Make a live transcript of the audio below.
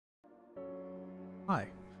Hi,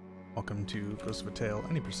 welcome to Ghost of a Tale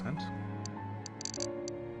Any Percent.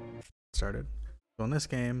 Started. So in this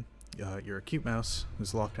game, you're a cute mouse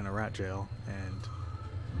who's locked in a rat jail,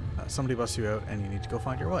 and somebody busts you out, and you need to go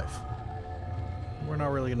find your wife. We're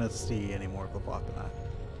not really going to see any more of the plot than that.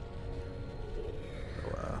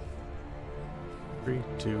 So, 3,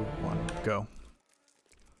 2, 1, go.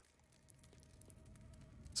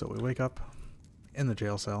 So we wake up in the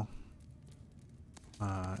jail cell.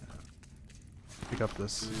 Pick up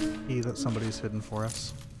this key that somebody's hidden for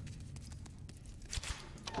us.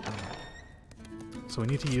 So we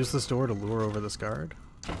need to use this door to lure over this guard,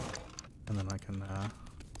 and then I can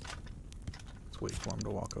just wait for him to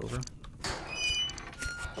walk over.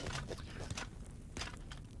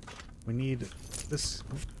 We need this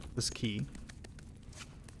key,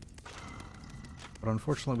 but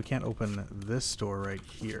unfortunately we can't open this door right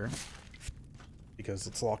here because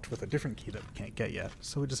it's locked with a different key that we can't get yet.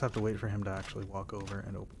 So we just have to wait for him to actually walk over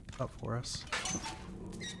and open it up for us.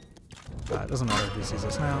 It doesn't matter if he sees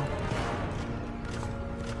us now.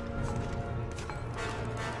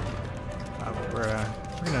 We're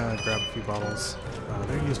gonna grab a few bottles.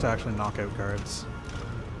 They're used to actually knock out guards.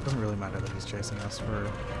 Doesn't really matter that he's chasing us. We're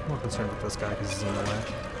more concerned with this guy because he's in the way.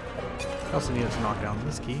 I also needed to knock down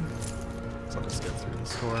this key, so I'll just get through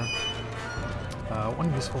this door.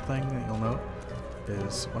 One useful thing that you'll note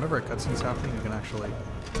is whenever a cutscene's happening, you can actually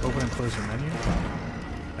open and close your menu,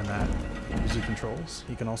 and that gives you controls.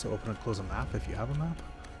 You can also open and close a map if you have a map.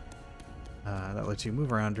 That lets you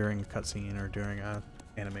move around during a cutscene or during a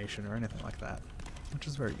animation or anything like that, which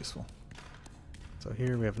is very useful. So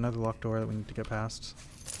here we have another locked door that we need to get past.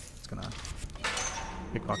 It's gonna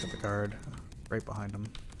pickpocket the guard right behind him.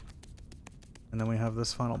 And then we have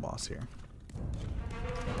this final boss here.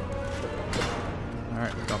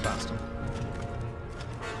 Alright, we got past him.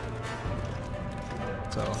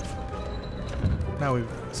 So now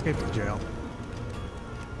we've escaped the jail.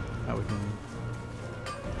 Now we can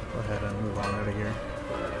go ahead and move on out of here.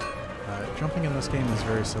 Jumping in this game is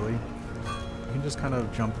very silly. You can just kind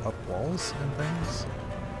of jump up walls and things,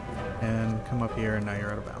 and come up here, and now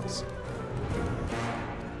you're out of bounds.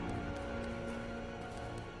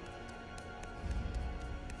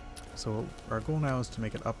 So our goal now is to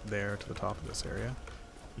make it up there to the top of this area.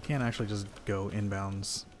 You can't actually just go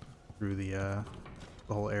inbounds through the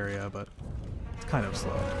whole area, but it's kind of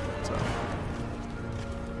slow. So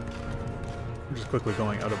we're just quickly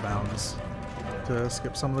going out of bounds to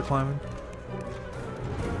skip some of the climbing.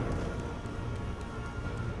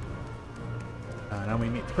 Now we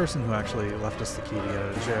meet the person who actually left us the key to get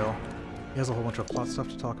out of jail. He has a whole bunch of plot stuff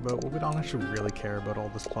to talk about, but we don't actually really care about all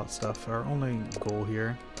this plot stuff. Our only goal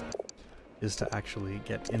here is to actually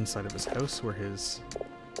get inside of his house where his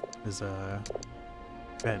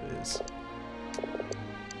bed is.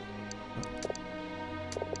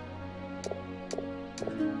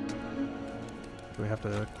 We have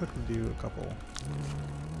to quickly do a couple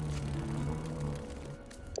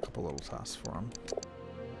little tasks for him.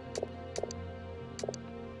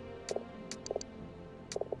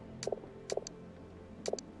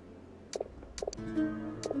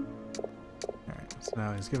 Alright, so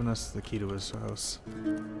now he's given us the key to his house. We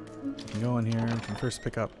can go in here and can first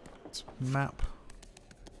pick up its map.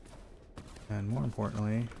 And more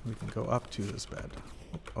importantly, we can go up to this bed.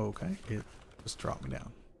 Okay, it just dropped me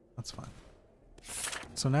down. That's fine.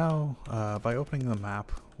 So now, by opening the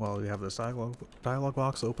map while we have this dialog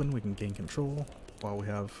box open, we can gain control while we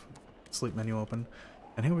have sleep menu open.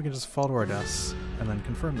 And here we can just fall to our deaths and then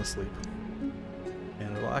confirm the sleep.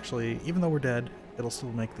 And it'll actually, even though we're dead, it'll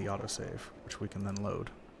still make the autosave, which we can then load.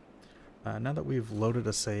 Now that we've loaded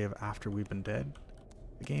a save after we've been dead,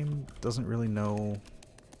 the game doesn't really know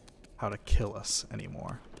how to kill us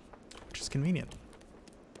anymore, which is convenient.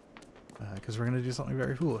 Because we're going to do something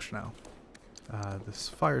very foolish now. This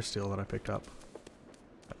fire steel that I picked up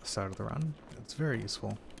at the start of the run, it's very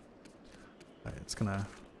useful. It's gonna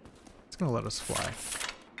let us fly.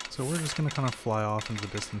 So we're just gonna kind of fly off into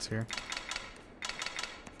the distance here.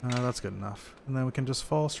 That's good enough. And then we can just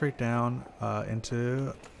fall straight down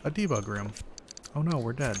into a debug room. Oh no,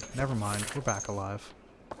 we're dead. Never mind, we're back alive.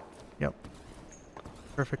 Yep.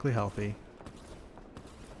 Perfectly healthy.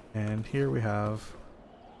 And here we have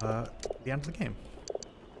the end of the game.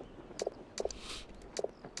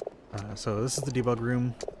 So this is the debug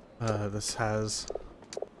room. This has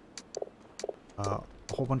a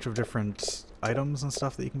whole bunch of different items and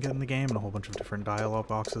stuff that you can get in the game, and a whole bunch of different dialogue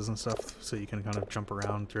boxes and stuff, so you can kind of jump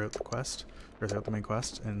around throughout the quest, or throughout the main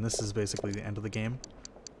quest. And this is basically the end of the game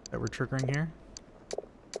that we're triggering here.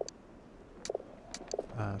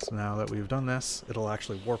 So now that we've done this, it'll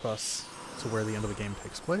actually warp us to where the end of the game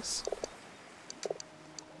takes place.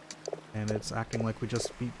 And it's acting like we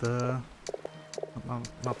just beat the...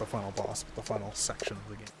 not the final boss, but the final section of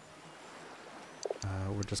the game.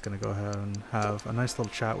 We're just going to go ahead and have a nice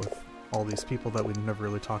little chat with all these people that we've never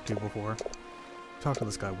really talked to before. Talked to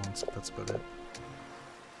this guy once, but that's about it.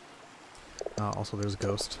 Also, there's a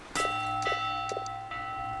ghost.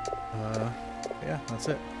 Yeah, that's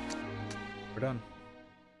it. We're done.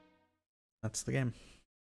 That's the game.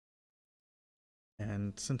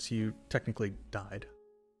 And since you technically died,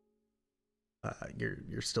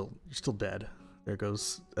 you're still dead. There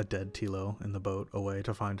goes a dead Tilo in the boat away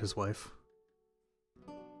to find his wife.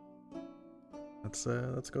 That's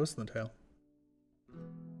Ghost in the Tail.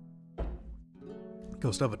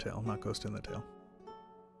 Ghost of a Tail, not Ghost in the Tail.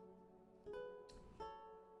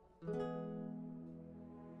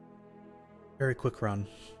 Very quick run.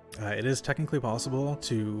 It is technically possible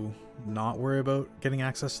to not worry about getting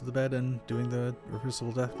access to the bed and doing the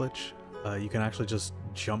reversible death glitch. You can actually just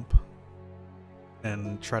jump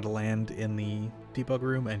and try to land in the debug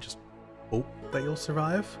room and just hope that you'll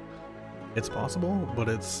survive. It's possible, but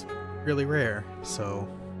it's really rare, so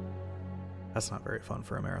that's not very fun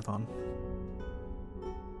for a marathon.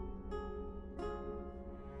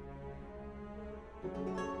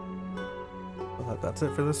 Well, that's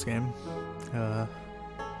it for this game.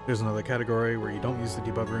 There's another category where you don't use the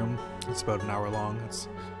debug room. It's about an hour long. It's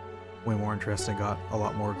way more interesting, got a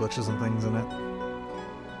lot more glitches and things in it.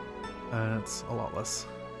 And it's a lot less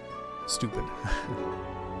stupid.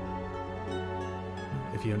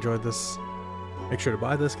 If you enjoyed this, make sure to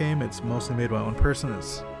buy this game. It's mostly made by one person.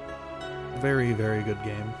 It's a very, very good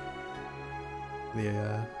game.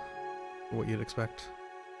 What you'd expect.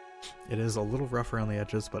 It is a little rough around the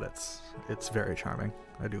edges, but it's very charming.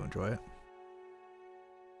 I do enjoy it.